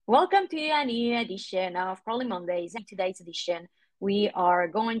Welcome to a new edition of Probably Mondays. In today's edition, we are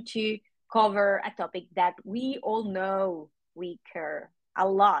going to cover a topic that we all know we care a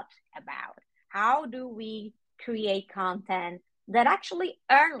lot about. How do we create content that actually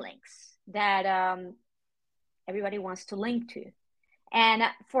earn links, that everybody wants to link to? And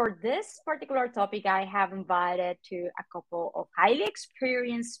for this particular topic, I have invited to a couple of highly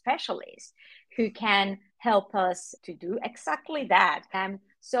experienced specialists who can help us to do exactly that. I'm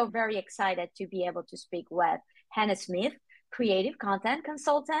so very excited to be able to speak with Hannah Smith, creative content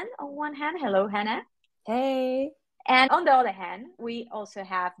consultant on one hand. Hello, Hannah. Hey. And on the other hand, we also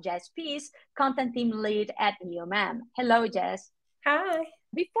have Jess Peace, content team lead at NeoMam. Hello, Jess. Hi.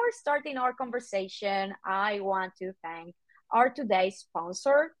 Before starting our conversation, I want to thank our today's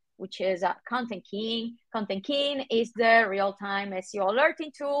sponsor, which is Content King. Content King is the real-time SEO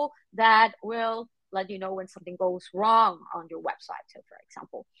alerting tool that will let you know when something goes wrong on your website. So, for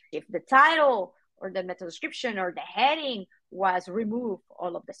example, if the title or the meta description or the heading was removed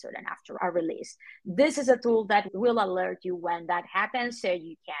all of a sudden after a release, this is a tool that will alert you when that happens so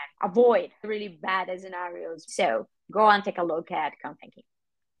you can avoid really bad scenarios. So go and take a look at Content King.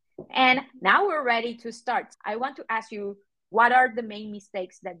 And now we're ready to start. I want to ask you, what are the main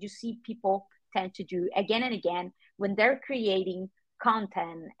mistakes that you see people tend to do again and again when they're creating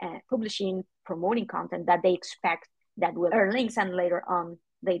content, publishing, promoting content that they expect that will earn links and later on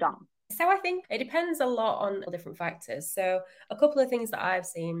they don't? So I think it depends a lot on different factors. So a couple of things that I've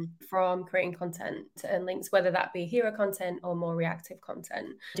seen from creating content to earn links, whether that be hero content or more reactive content,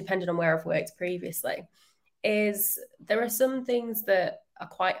 depending on where I've worked previously, is there are some things that are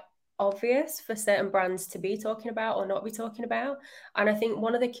quite obvious for certain brands to be talking about or not be talking about. And I think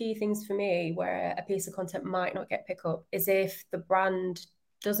one of the key things for me where a piece of content might not get picked up is if the brand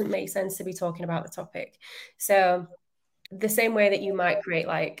doesn't make sense to be talking about the topic. So the same way that you might create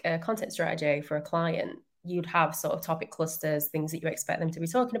like a content strategy for a client, you'd have sort of topic clusters, things that you expect them to be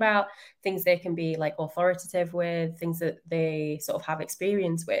talking about, things they can be like authoritative with, things that they sort of have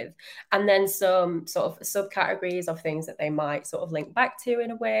experience with, and then some sort of subcategories of things that they might sort of link back to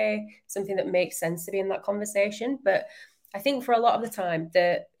in a way, something that makes sense to be in that conversation. But I think for a lot of the time,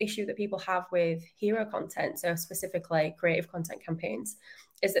 the issue that people have with hero content, so specifically creative content campaigns,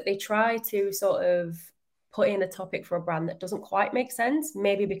 is that they try to sort of put in a topic for a brand that doesn't quite make sense,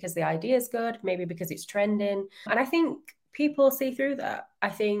 maybe because the idea is good, maybe because it's trending. And I think people see through that. I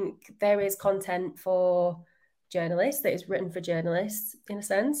think there is content for journalists that is written for journalists in a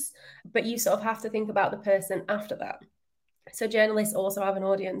sense, but you sort of have to think about the person after that. So journalists also have an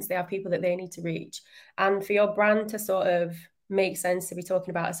audience, they have people that they need to reach. And for your brand to sort of make sense to be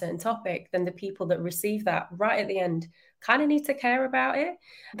talking about a certain topic, then the people that receive that right at the end kind of need to care about it.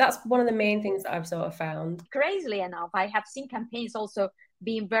 That's one of the main things that I've sort of found. Crazily enough, I have seen campaigns also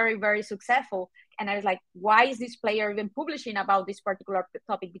being very, very successful. And I was like, why is this player even publishing about this particular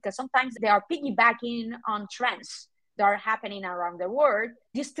topic? Because sometimes they are piggybacking on trends that are happening around the world.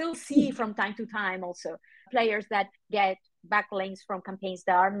 You still see from time to time also players that get backlinks from campaigns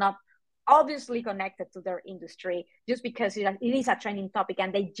that are not obviously connected to their industry just because it is a trending topic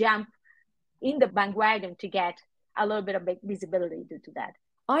and they jump in the bandwagon to get a little bit of visibility due to that.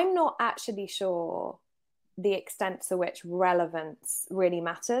 I'm not actually sure the extent to which relevance really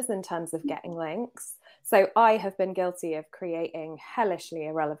matters in terms of getting links. So I have been guilty of creating hellishly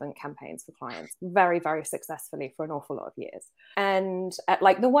irrelevant campaigns for clients very, very successfully for an awful lot of years. And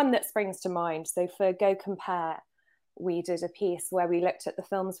like the one that springs to mind, so for Go Compare, we did a piece where we looked at the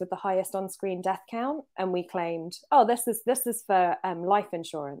films with the highest on-screen death count, and we claimed, oh, this is for life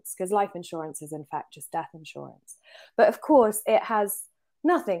insurance, because life insurance is in fact just death insurance. But of course, it has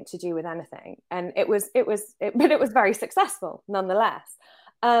nothing to do with anything, and it was very successful nonetheless.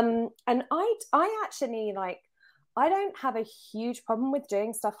 And I actually I don't have a huge problem with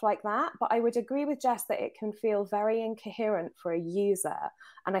doing stuff like that, but I would agree with Jess that it can feel very incoherent for a user.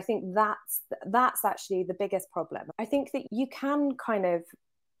 And I think that's actually the biggest problem. I think that you can kind of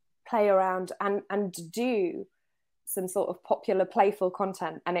play around and do some sort of popular, playful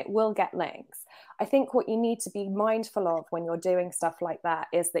content, and it will get links. I think what you need to be mindful of when you're doing stuff like that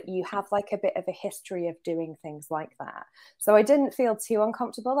is that you have like a bit of a history of doing things like that. So I didn't feel too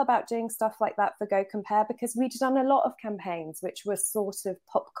uncomfortable about doing stuff like that for Go Compare, because we'd done a lot of campaigns which were sort of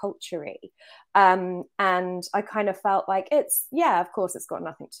pop culture-y. And I kind of felt like of course it's got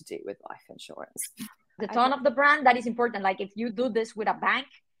nothing to do with life insurance. The tone of the brand, that is important. Like if you do this with a bank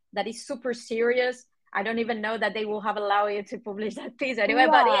that is super serious, I don't even know that they will have allowed you to publish that piece anyway.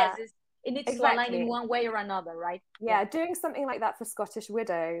 Yeah. But yes, it needs to align in one way or another, right? Yeah, doing something like that for Scottish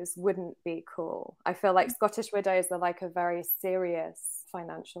Widows wouldn't be cool. I feel like Scottish Widows are like a very serious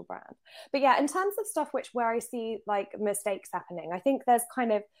financial brand. But yeah, in terms of stuff where I see like mistakes happening, I think there's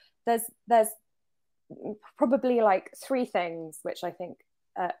probably like three things which I think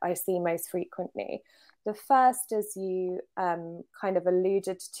I see most frequently. The first, as you kind of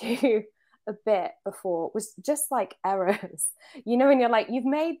alluded to a bit before, was just like errors. You know, when you're like, you've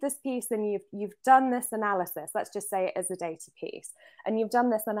made this piece and you've done this analysis, let's just say it is a data piece, and you've done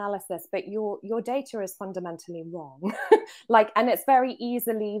this analysis, but your data is fundamentally wrong. Like, and it's very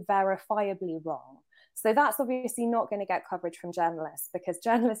easily verifiably wrong. So that's obviously not going to get coverage from journalists, because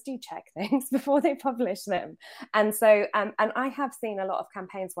journalists do check things before they publish them. And so, and I have seen a lot of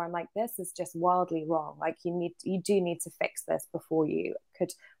campaigns where I'm like, this is just wildly wrong. Like, you do need to fix this before you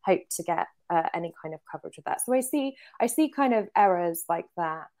could hope to get any kind of coverage with that. So I see kind of errors like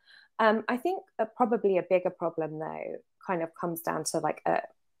that. I think probably a bigger problem though kind of comes down to like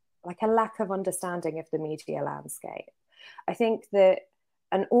a lack of understanding of the media landscape. I think that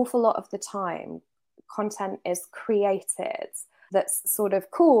an awful lot of the time, content is created that's sort of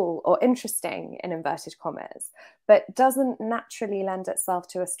cool or interesting in inverted commas, but doesn't naturally lend itself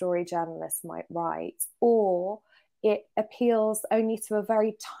to a story journalists might write, or it appeals only to a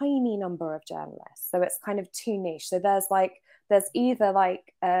very tiny number of journalists. So it's kind of too niche. So there's either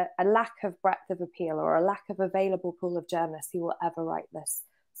like a lack of breadth of appeal or a lack of available pool of journalists who will ever write this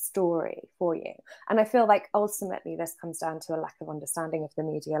story for you. And I feel like ultimately this comes down to a lack of understanding of the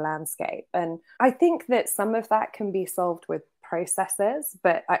media landscape. And I think that some of that can be solved with processes,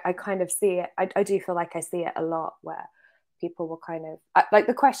 but I kind of see it, I do feel like I see it a lot where people will kind of, like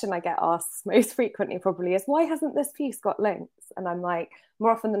the question I get asked most frequently probably is, why hasn't this piece got links? And I'm like,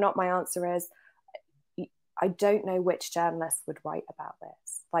 more often than not, my answer is, I don't know which journalists would write about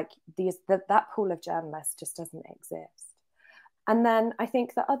this. Like that pool of journalists just doesn't exist. And then I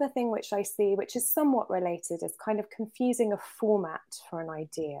think the other thing which I see, which is somewhat related, is kind of confusing a format for an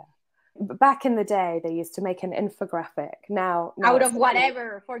idea. Back in the day, they used to make an infographic. Now out of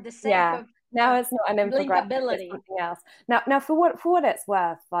whatever, for the sake of now it's not an infographic, it's something else. Now for what it's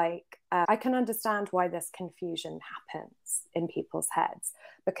worth, like I can understand why this confusion happens in people's heads,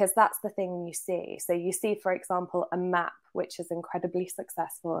 because that's the thing you see. So you see, for example, a map which is incredibly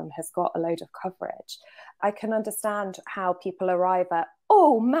successful and has got a load of coverage. I can understand how people arrive at,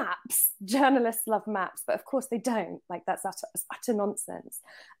 oh, maps, journalists love maps, but of course they don't. Like, that's utter nonsense.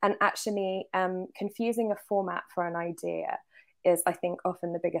 And actually confusing a format for an idea is, I think,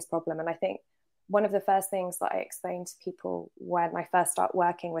 often the biggest problem. And I think one of the first things that I explain to people when I first start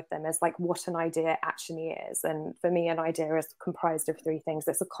working with them is like what an idea actually is. And for me, an idea is comprised of three things.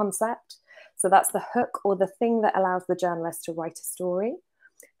 It's a concept. So that's the hook, or the thing that allows the journalist to write a story.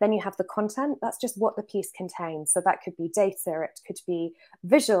 Then you have the content. That's just what the piece contains. So that could be data, it could be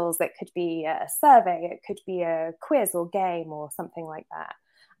visuals, it could be a survey, it could be a quiz or game or something like that.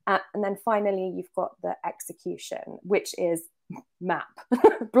 And then finally, you've got the execution, which is map,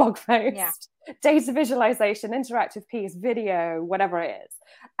 blog post, data visualization, interactive piece, video, whatever it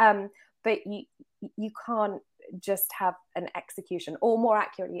is. But you can't just have an execution, or more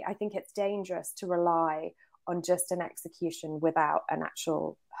accurately, I think it's dangerous to rely on just an execution without an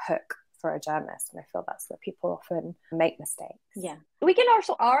actual hook for a journalist. And I feel that's where people often make mistakes. Yeah. We can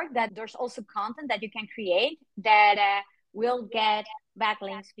also argue that there's also content that you can create that will get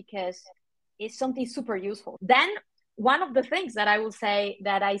backlinks because it's something super useful. Then one of the things that I will say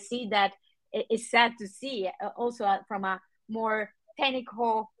that I see that is sad to see also from a more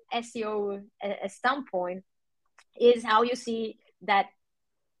technical SEO standpoint is how you see that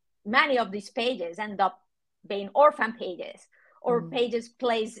many of these pages end up being orphan pages or pages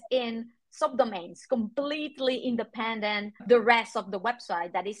placed in subdomains completely independent the rest of the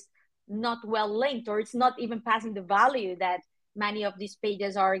website, that is not well linked, or it's not even passing the value that many of these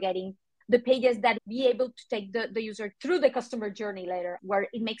pages are getting, the pages that be able to take the user through the customer journey later, where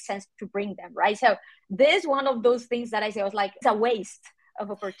it makes sense to bring them, right? So this is one of those things that I say was like, it's a waste of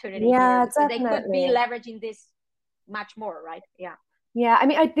opportunity. Yeah, here. definitely. They could be leveraging this much more, right? Yeah, I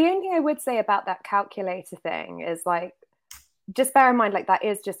mean, the only thing I would say about that calculator thing is like, just bear in mind, like, that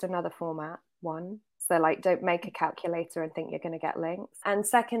is just another format, one. So like, don't make a calculator and think you're going to get links. And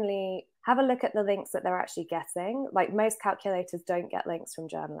secondly, have a look at the links that they're actually getting. Like, most calculators don't get links from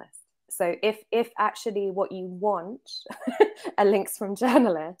journalists. So if actually what you want are links from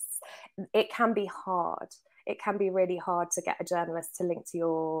journalists, it can be hard. It can be really hard to get a journalist to link to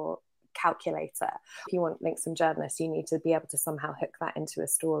your calculator. If you want links from journalists, you need to be able to somehow hook that into a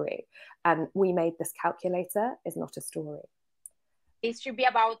story. And we made this calculator is not a story. It should be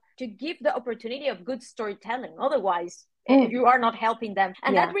about to give the opportunity of good storytelling. Otherwise, if you are not helping them.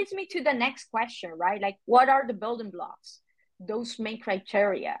 And that brings me to the next question, right? Like, what are the building blocks those main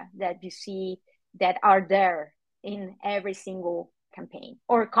criteria that you see that are there in every single campaign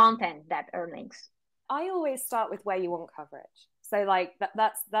or content that earns links? I always start with where you want coverage. So like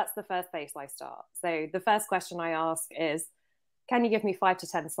that's the first place I start. So the first question I ask is, can you give me 5 to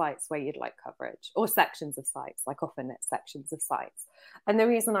 10 sites where you'd like coverage, or sections of sites? Like often it's sections of sites. And the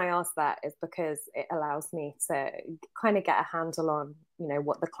reason I ask that is because it allows me to kind of get a handle on, you know,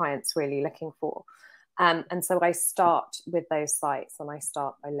 what the client's really looking for. And so I start with those sites, and I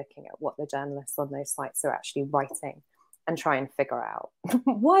start by looking at what the journalists on those sites are actually writing and try and figure out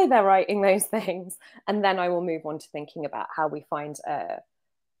why they're writing those things. And then I will move on to thinking about how we find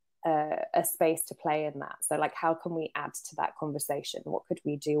a space to play in that. So like, how can we add to that conversation? What could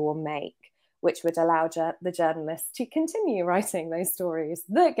we do or make which would allow the journalists to continue writing those stories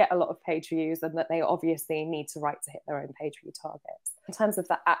that get a lot of page views and that they obviously need to write to hit their own page view targets. In terms of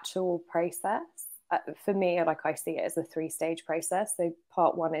the actual process, for me, like I see it as a 3-stage process. So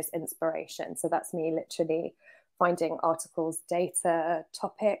part 1 is inspiration. So that's me literally finding articles, data,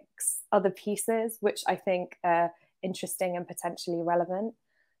 topics, other pieces, which I think are interesting and potentially relevant.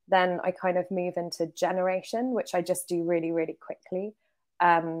 Then I kind of move into generation, which I just do really, really quickly.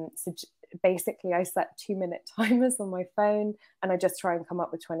 So basically I set 2-minute timers on my phone, and I just try and come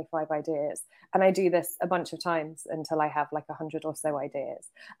up with 25 ideas. And I do this a bunch of times until I have like 100 or so ideas.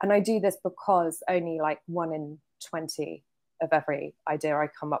 And I do this because only like 1 in 20 of every idea I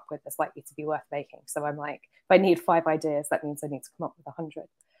come up with is likely to be worth making. So I'm like, if I need 5 ideas, that means I need to come up with 100.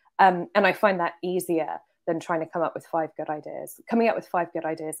 And I find that easier than trying to come up with 5 good ideas. Coming up with 5 good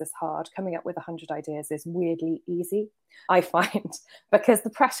ideas is hard. Coming up with 100 ideas is weirdly easy, I find, because the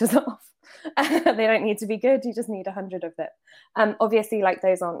pressure's off. They don't need to be good. You just need 100 of them. Obviously, like,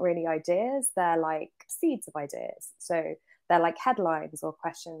 those aren't really ideas. They're like seeds of ideas. So they're like headlines or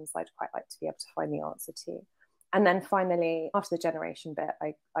questions I'd quite like to be able to find the answer to. And then finally, after the generation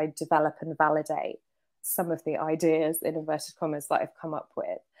bit, I develop and validate some of the ideas, in inverted commas, that I've come up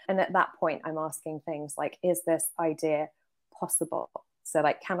with. And at that point, I'm asking things like, is this idea possible? So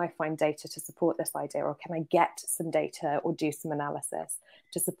like, can I find data to support this idea, or can I get some data or do some analysis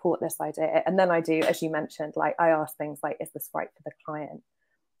to support this idea? And then I do, as you mentioned, like, I ask things like, is this right for the client?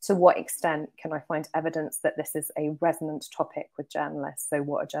 To what extent can I find evidence that this is a resonant topic with journalists? So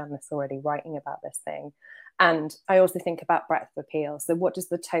what are journalists already writing about this thing? And I also think about breadth of appeal. So what does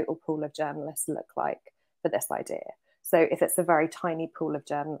the total pool of journalists look like for this idea? So if it's a very tiny pool of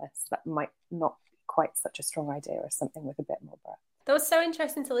journalists, that might not be quite such a strong idea as something with a bit more breadth. That was so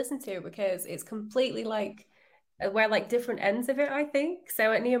interesting to listen to, because it's completely like, we're like different ends of it, I think.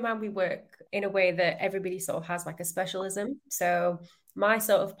 So at Neoman, we work in a way that everybody sort of has like a specialism. So my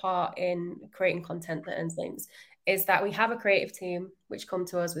sort of part in creating content that earns links is that we have a creative team which come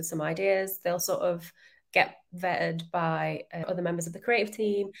to us with some ideas. They'll sort of get vetted by other members of the creative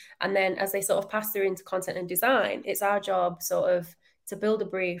team. And then as they sort of pass through into content and design, it's our job sort of to build a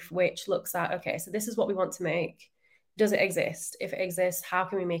brief which looks at, okay, so this is what we want to make. Does it exist? If it exists, how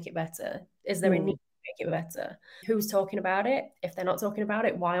can we make it better? Is there a need to make it better? Who's talking about it? If they're not talking about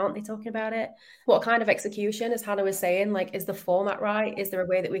it, why aren't they talking about it? What kind of execution, as Hannah was saying, like, is the format right? Is there a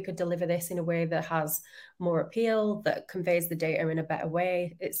way that we could deliver this in a way that has more appeal, that conveys the data in a better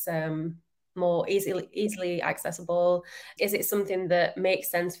way? It's more easily accessible? Is it something that makes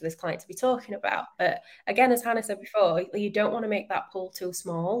sense for this client to be talking about? But again, as Hannah said before, you don't want to make that pool too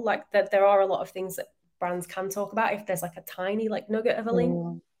small. Like, there are a lot of things that brands can talk about if there's like a tiny like nugget of a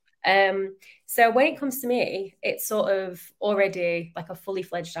link. So when it comes to me, it's sort of already like a fully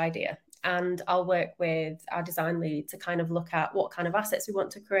fledged idea, and I'll work with our design lead to kind of look at what kind of assets we want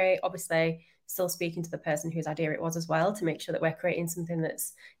to create. Obviously, still speaking to the person whose idea it was as well, to make sure that we're creating something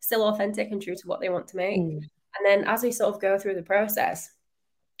that's still authentic and true to what they want to make. And then as we sort of go through the process,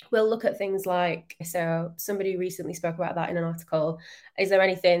 we'll look at things like, so somebody recently spoke about that in an article. Is there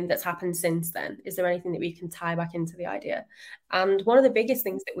anything that's happened since then? Is there anything that we can tie back into the idea? And one of the biggest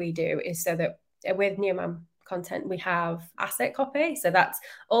things that we do is, so that with Neoman content, we have asset copy. So that's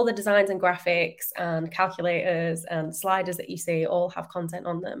all the designs and graphics and calculators and sliders that you see all have content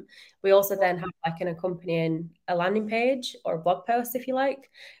on them. We also then have like an accompanying a landing page or a blog post, if you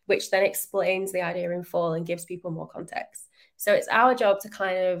like, which then explains the idea in full and gives people more context. So it's our job to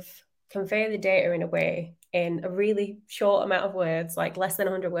kind of convey the data in a way, in a really short amount of words, like less than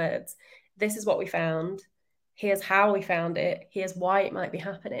 100 words. This is what we found. Here's how we found it. Here's why it might be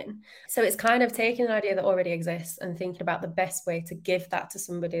happening. So it's kind of taking an idea that already exists and thinking about the best way to give that to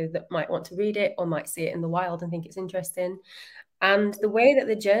somebody that might want to read it or might see it in the wild and think it's interesting. And the way that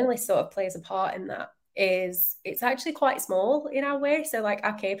the journalist sort of plays a part in that is it's actually quite small in our way. So like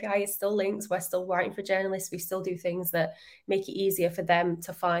our KPI is still links. We're still writing for journalists. We still do things that make it easier for them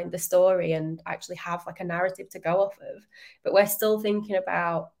to find the story and actually have like a narrative to go off of. But we're still thinking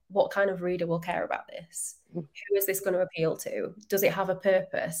about what kind of reader will care about this? Who is this going to appeal to? Does it have a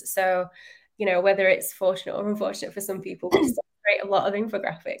purpose? So, you know, whether it's fortunate or unfortunate for some people, we still create a lot of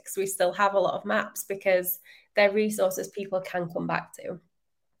infographics. We still have a lot of maps because they're resources people can come back to.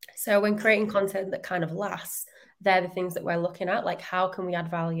 So when creating content that kind of lasts, they're the things that we're looking at, like how can we add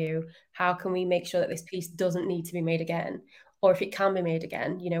value? How can we make sure that this piece doesn't need to be made again? Or if it can be made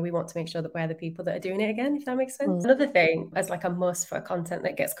again, you know, we want to make sure that we're the people that are doing it again, if that makes sense. Another thing as like a must for content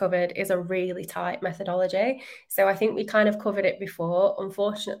that gets covered is a really tight methodology. So I think we kind of covered it before.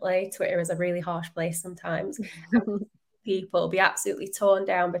 Unfortunately, Twitter is a really harsh place sometimes. People be absolutely torn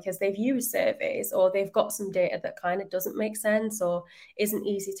down because they've used surveys or they've got some data that kind of doesn't make sense or isn't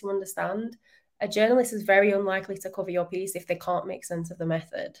easy to understand. A journalist is very unlikely to cover your piece if they can't make sense of the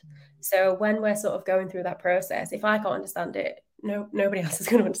method. So when we're sort of going through that process, if I can't understand it, nobody else is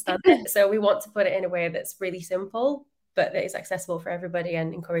going to understand it. So we want to put it in a way that's really simple, but that is accessible for everybody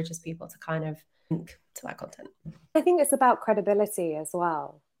and encourages people to kind of link to that content. I think it's about credibility as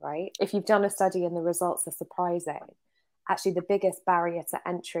well, right? If you've done a study and the results are surprising, actually the biggest barrier to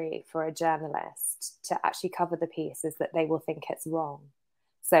entry for a journalist to actually cover the piece is that they will think it's wrong.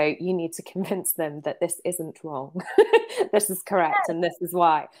 So you need to convince them that this isn't wrong. This is correct and this is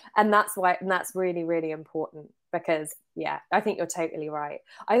why. And that's really, really important because, yeah, I think you're totally right.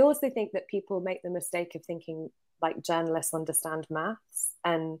 I also think that people make the mistake of thinking like journalists understand maths,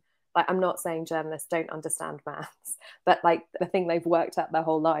 and like I'm not saying journalists don't understand maths, but like the thing they've worked at their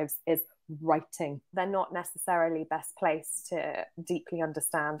whole lives is writing. They're not necessarily best placed to deeply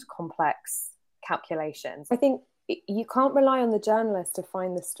understand complex calculations. I think you can't rely on the journalist to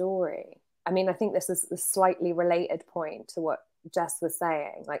find the story. I mean, I think this is a slightly related point to what Jess was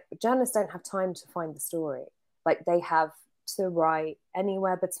saying. Like, journalists don't have time to find the story. Like, they have to write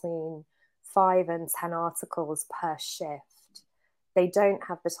anywhere between 5 and 10 articles per shift. They don't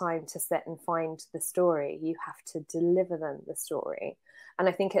have the time to sit and find the story. You have to deliver them the story. And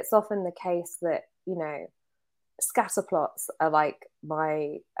I think it's often the case that, you know, scatterplots are like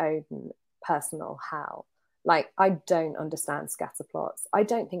my own personal hell. Like, I don't understand scatterplots. I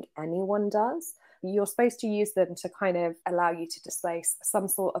don't think anyone does. You're supposed to use them to kind of allow you to display some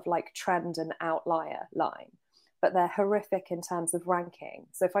sort of like trend and outlier line, but they're horrific in terms of ranking.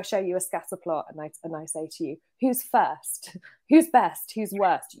 So if I show you a scatterplot and I say to you, who's first, who's best, who's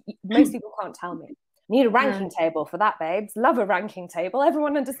worst, most people can't tell me. Need a ranking table for that, babes. Love a ranking table.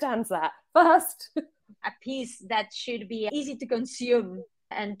 Everyone understands that. First. A piece that should be easy to consume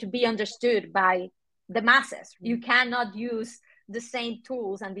and to be understood by the masses. You cannot use the same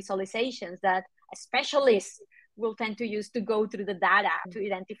tools and visualizations that a specialist will tend to use to go through the data to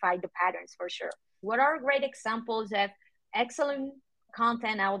identify the patterns for sure. What are great examples of excellent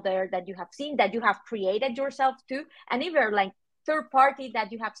content out there that you have seen, that you have created yourself too, and even like third party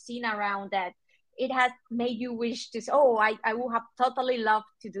that you have seen around that it has made you wish to say, oh, I would have totally loved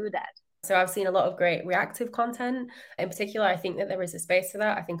to do that? So I've seen a lot of great reactive content. In particular, I think that there is a space for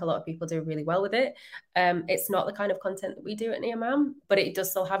that. I think a lot of people do really well with it. It's not the kind of content that we do at Nearman, but it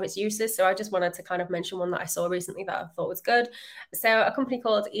does still have its uses. So I just wanted to kind of mention one that I saw recently that I thought was good. So a company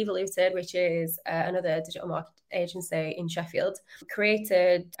called Evoluted, which is another digital marketing agency in Sheffield,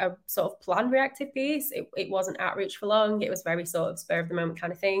 created a sort of planned reactive piece. It wasn't outreach for long. It was very sort of spur of the moment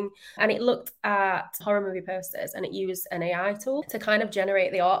kind of thing. And it looked at horror movie posters and it used an AI tool to kind of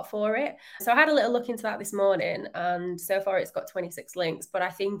generate the art for it. So I had a little look into that this morning, and so far it's got 26 links, but I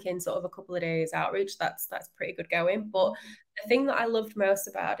think in sort of a couple of days outreach, that's pretty good going. But the thing that I loved most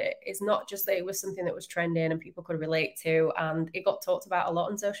about it is not just that it was something that was trending and people could relate to, and it got talked about a lot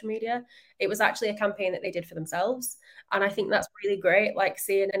on social media. It was actually a campaign that they did for themselves. And I think that's really great. Like,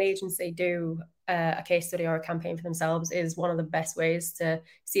 seeing an agency do a case study or a campaign for themselves is one of the best ways to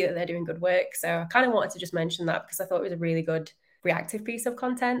see that they're doing good work. So I kind of wanted to just mention that because I thought it was a really good reactive piece of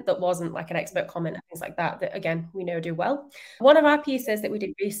content that wasn't like an expert comment and things like that again, we know do well. One of our pieces that we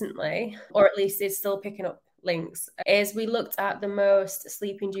did recently, or at least is still picking up links, is we looked at the most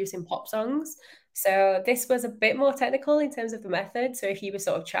sleep-inducing pop songs. So this was a bit more technical in terms of the method. So if you were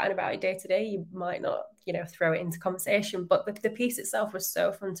sort of chatting about it day to day, you might not, throw it into conversation. But the piece itself was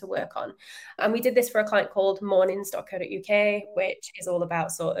so fun to work on. And we did this for a client called mornings.co.uk, which is all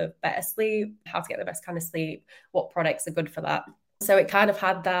about sort of better sleep, how to get the best kind of sleep, what products are good for that. So it kind of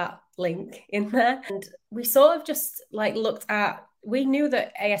had that link in there. And we sort of just like looked at we knew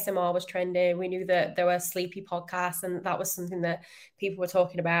that ASMR was trending. We knew that there were sleepy podcasts, and that was something that people were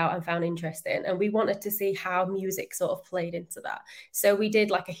talking about and found interesting. And we wanted to see how music sort of played into that. So we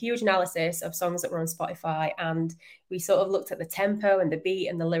did like a huge analysis of songs that were on Spotify, and we sort of looked at the tempo and the beat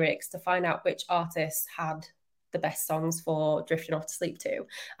and the lyrics to find out which artists had the best songs for drifting off to sleep to.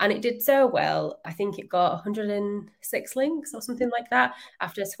 And it did so well. I think it got 106 links or something like that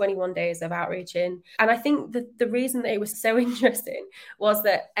after 21 days of outreaching. And I think the reason that it was so interesting was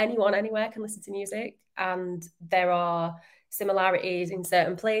that anyone anywhere can listen to music, and there are similarities in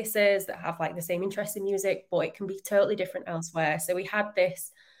certain places that have like the same interest in music, but it can be totally different elsewhere. So we had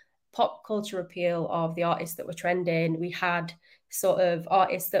this pop culture appeal of the artists that were trending. We had sort of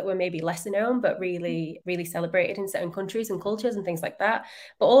artists that were maybe lesser known but really really celebrated in certain countries and cultures and things like that.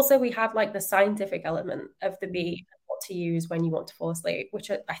 But also we had like the scientific element of the beat, what to use when you want to fall asleep,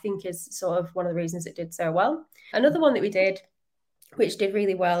 which I think is sort of one of the reasons it did so well. Another one that we did, which did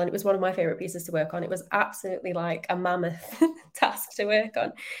really well, and it was one of my favorite pieces to work on. It was absolutely like a mammoth task to work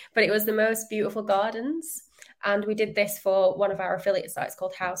on, but it was the most beautiful gardens. And we did this for one of our affiliate sites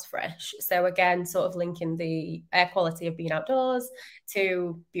called House Fresh. So again, sort of linking the air quality of being outdoors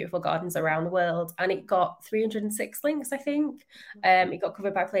to beautiful gardens around the world. And it got 306 links, I think. It got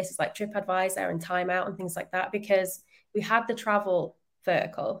covered by places like TripAdvisor and Time Out and things like that, because we had the travel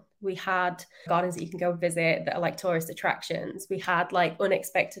vertical. We had gardens that you can go and visit that are like tourist attractions. We had like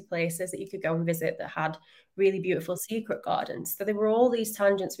unexpected places that you could go and visit that had really beautiful secret gardens. So there were all these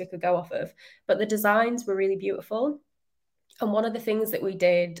tangents we could go off of, but the designs were really beautiful. And one of the things that we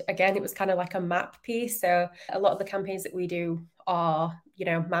did, again, it was kind of like a map piece. So a lot of the campaigns that we do are, you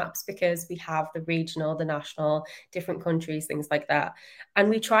know, maps, because we have the regional, the national, different countries, things like that. And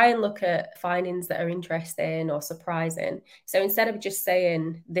we try and look at findings that are interesting or surprising. So instead of just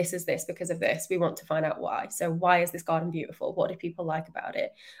saying, this is this because of this, we want to find out why. So why is this garden beautiful? What do people like about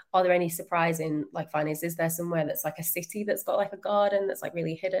it? Are there any surprising like findings? Is there somewhere that's like a city that's got like a garden that's like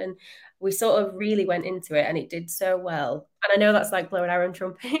really hidden? We sort of really went into it, and it did so well. And I know that's like blowing our own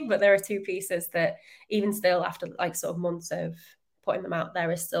trumpet, but there are two pieces that even still after like sort of months of putting them out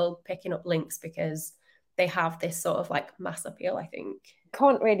there is still picking up links, because they have this sort of like mass appeal, I think.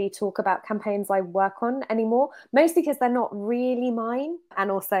 Can't really talk about campaigns I work on anymore, mostly because they're not really mine,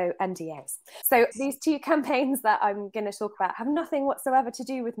 and also NDAs. So these two campaigns that I'm going to talk about have nothing whatsoever to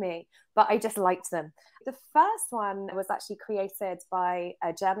do with me, but I just liked them. The first one was actually created by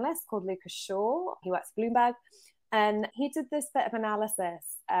a journalist called Lucas Shaw. He works for Bloomberg. And he did this bit of analysis,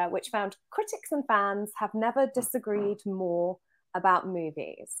 which found critics and fans have never disagreed more about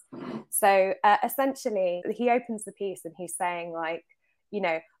movies. So essentially, he opens the piece and he's saying, like, you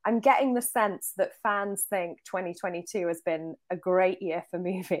know, I'm getting the sense that fans think 2022 has been a great year for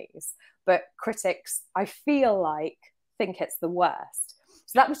movies, but critics, I feel like, think it's the worst.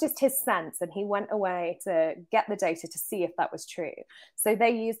 So that was just his sense, and he went away to get the data to see if that was true. So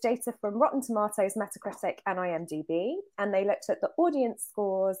they used data from Rotten Tomatoes, Metacritic, and IMDb, and they looked at the audience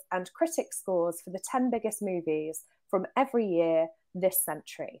scores and critic scores for the 10 biggest movies from every year this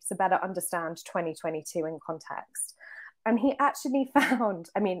century, to better understand 2022 in context. And he actually found,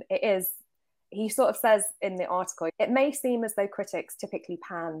 I mean, he sort of says in the article, it may seem as though critics typically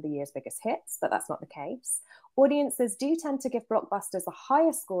pan the year's biggest hits, but that's not the case. Audiences do tend to give blockbusters a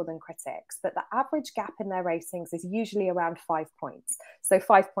higher score than critics, but the average gap in their ratings is usually around 5 points. So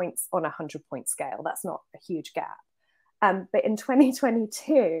 5 points on a 100-point scale. That's not a huge gap. But in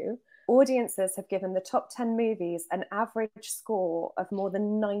 2022, audiences have given the top 10 movies an average score of more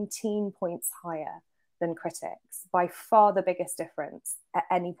than 19 points higher than critics, by far the biggest difference at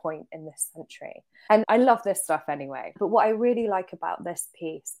any point in this century. And I love this stuff anyway. But what I really like about this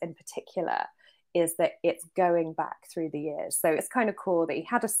piece in particular is that it's going back through the years. So it's kind of cool that he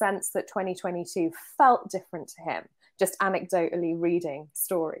had a sense that 2022 felt different to him, just anecdotally reading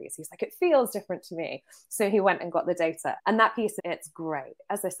stories. He's like, it feels different to me. So he went and got the data. And that piece, it's great.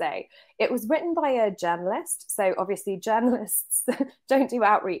 As I say, it was written by a journalist. So obviously journalists don't do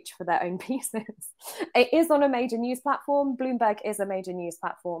outreach for their own pieces. It is on a major news platform. Bloomberg is a major news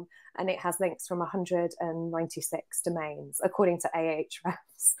platform, and it has links from 196 domains, according to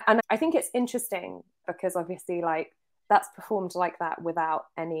Ahrefs. And I think it's interesting because obviously like that's performed like that without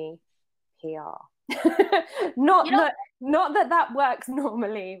any PR. not that works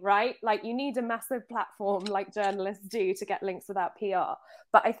normally, right? Like you need a massive platform like journalists do to get links without PR.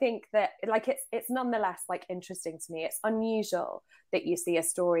 But I think that like it's nonetheless like interesting to me. It's unusual that you see a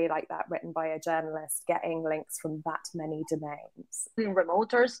story like that written by a journalist getting links from that many domains. In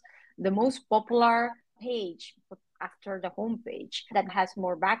Remoters, the most popular page after the homepage that has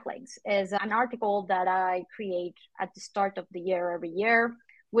more backlinks is an article that I create at the start of the year every year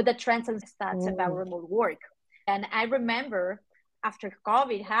with the trends and stats about remote work. And I remember after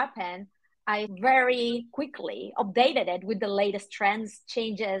COVID happened, I very quickly updated it with the latest trends,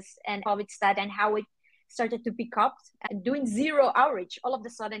 changes, and COVID stat and how it started to pick up. And doing zero outreach, all of a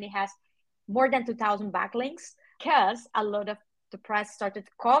sudden it has more than 2,000 backlinks because a lot of the press started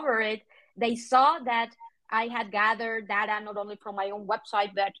to cover it. They saw that I had gathered data not only from my own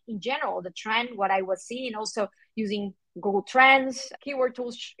website, but in general, the trend, what I was seeing, also using Google Trends, keyword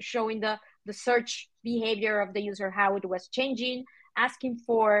tools showing the search behavior of the user, how it was changing, asking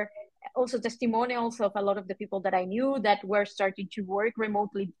for also testimonials of a lot of the people that I knew that were starting to work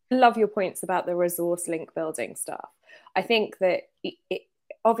remotely. I love your points about the resource link building stuff. I think that it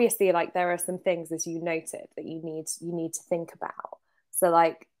obviously, like, there are some things, as you noted, that you need to think about. So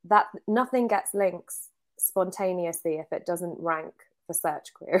like that, nothing gets links spontaneously if it doesn't rank for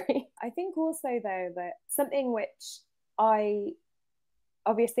search query. I think also though that something which I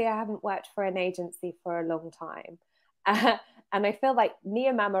haven't worked for an agency for a long time, and I feel like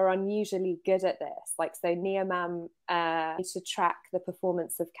Neomam are unusually good at this. Like, so Neomam needs to track the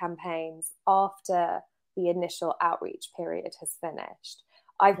performance of campaigns after the initial outreach period has finished.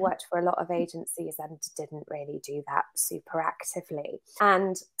 I've worked for a lot of agencies and didn't really do that super actively.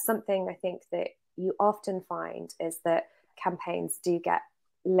 And something I think that you often find is that campaigns do get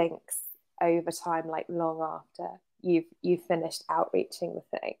links over time, like long after you've finished outreaching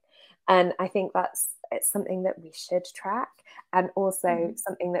the thing. And I think it's something that we should track, and also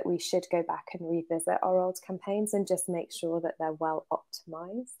something that we should go back and revisit our old campaigns and just make sure that they're well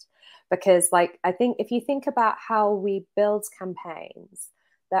optimized. Because like, I think if you think about how we build campaigns,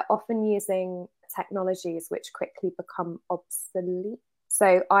 they're often using technologies which quickly become obsolete.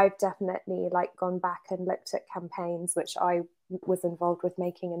 So I've definitely like gone back and looked at campaigns which I was involved with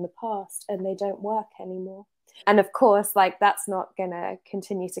making in the past, and they don't work anymore. And of course, like, that's not going to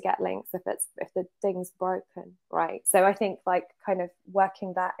continue to get links if the thing's broken, right? So I think like kind of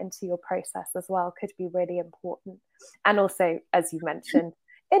working that into your process as well could be really important. And also, as you mentioned,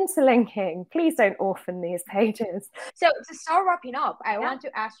 interlinking. Please don't orphan these pages. So to start wrapping up, I want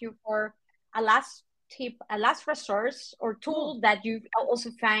to ask you for a last tip, a last resource or tool that you also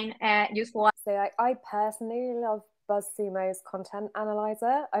find useful. So I personally love BuzzSumo's content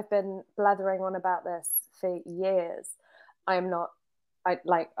analyzer. I've been blathering on about this for years. I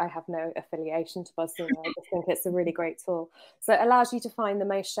have no affiliation to BuzzSumo. I just think it's a really great tool. So it allows you to find the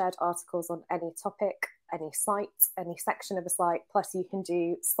most shared articles on any topic, any site, any section of a site, plus you can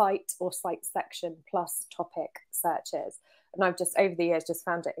do site or site section plus topic searches. And I've just, over the years, just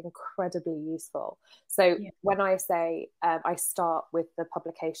found it incredibly useful. So when I say I start with the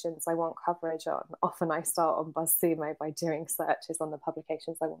publications I want coverage on, often I start on BuzzSumo by doing searches on the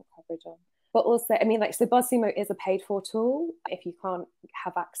publications I want coverage on. But also, I mean, like, so BuzzSumo is a paid for tool. If you can't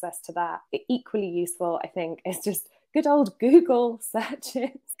have access to that, equally useful, I think, is just good old Google searches,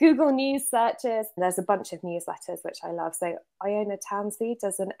 Google News searches. There's a bunch of newsletters which I love. So Iona Townsley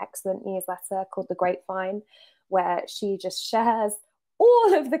does an excellent newsletter called The Grapevine, where she just shares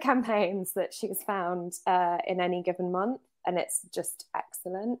all of the campaigns that she's found in any given month. And it's just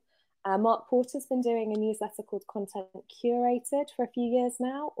excellent. Mark Porter's been doing a newsletter called Content Curated for a few years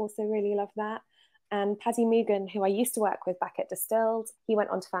now. Also really love that. And Paddy Mugan, who I used to work with back at Distilled, he went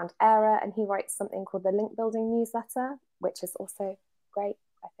on to found Era, and he writes something called the Link Building Newsletter, which is also great,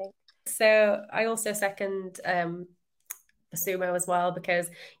 I think. So I also second BuzzSumo as well, because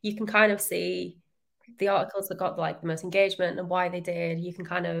you can kind of see the articles that got like the most engagement and why they did. You can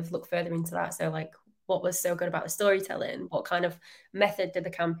kind of look further into that. So like, what was so good about the storytelling? What kind of method did the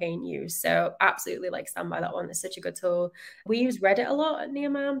campaign use? So absolutely, like, stand by that one. It's such a good tool. We use Reddit a lot at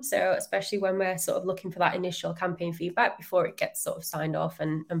Neomam. So especially when we're sort of looking for that initial campaign feedback before it gets sort of signed off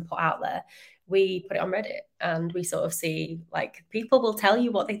and put out there, we put it on Reddit, and we sort of see, like, people will tell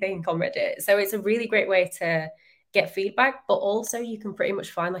you what they think on Reddit. So it's a really great way to get feedback, but also you can pretty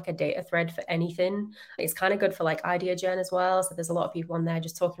much find like a data thread for anything. It's kind of good for like idea gen as well. So there's a lot of people on there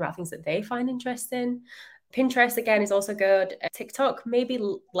just talking about things that they find interesting. Pinterest, again, is also good. TikTok, maybe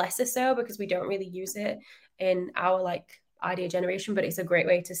lesser so, because we don't really use it in our like idea generation, but it's a great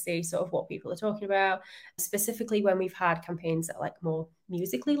way to see sort of what people are talking about. Specifically when we've had campaigns that are like more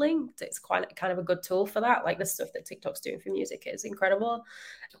musically linked, it's quite kind of a good tool for that. Like the stuff that TikTok's doing for music is incredible.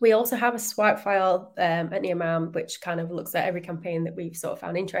 We also have a swipe file at Neomam, which kind of looks at every campaign that we've sort of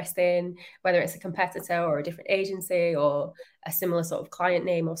found interesting, whether it's a competitor or a different agency or a similar sort of client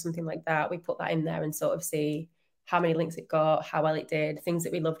name or something like that. We put that in there and sort of see, how many links it got, how well it did, things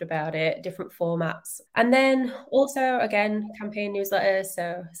that we loved about it, different formats. And then also, again, campaign newsletters.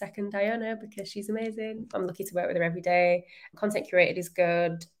 So second Diana, because she's amazing. I'm lucky to work with her every day. Content Curated is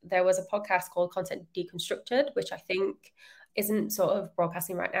good. There was a podcast called Content Deconstructed, which I think isn't sort of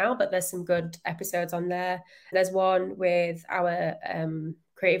broadcasting right now, but there's some good episodes on there. There's one with our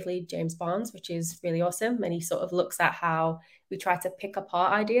creative lead, James Barnes, which is really awesome. And he sort of looks at how we try to pick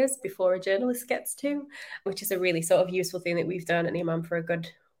apart ideas before a journalist gets to, which is a really sort of useful thing that we've done at Nieman for a good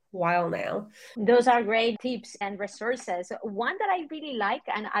while now. Those are great tips and resources. One that I really like,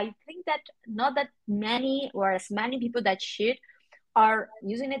 and I think that not that many or as many people that should are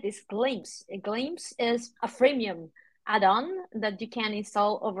using it, is Glimpse. Glimpse is a freemium add-on that you can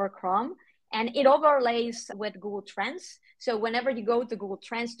install over Chrome, and it overlays with Google Trends. So whenever you go to Google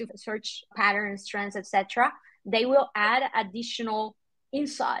Trends to search patterns, trends, etc., they will add additional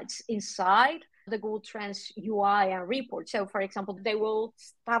insights inside the Google Trends UI and report. So for example, they will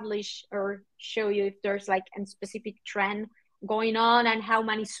establish or show you if there's like a specific trend going on and how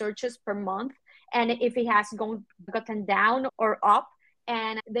many searches per month, and if it has gotten down or up.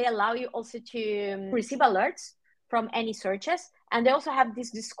 And they allow you also to receive alerts from any searches. And they also have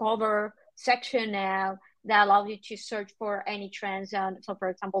this discover section now that allows you to search for any trends. And so for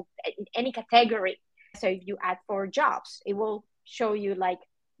example, any category. So if you add for jobs, it will show you like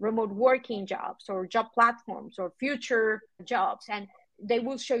remote working jobs or job platforms or future jobs. And they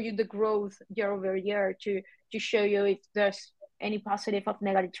will show you the growth year over year to show you if there's any positive or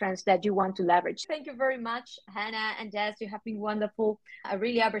negative trends that you want to leverage. Thank you very much, Hannah and Jess. You have been wonderful. I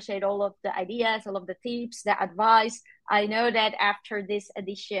really appreciate all of the ideas, all of the tips, the advice. I know that after this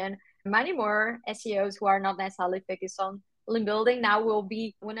edition, many more SEOs who are not necessarily focused on link building now will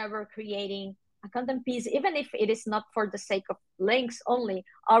be, whenever creating a content piece, even if it is not for the sake of links only,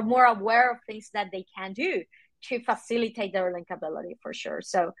 are more aware of things that they can do to facilitate their linkability for sure.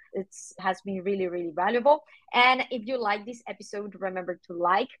 So it has been really, really valuable. And if you like this episode, remember to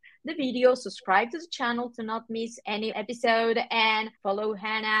like the video, subscribe to the channel to not miss any episode, and follow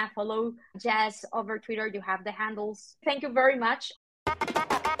Hannah, follow Jess over Twitter. You have the handles. Thank you very much.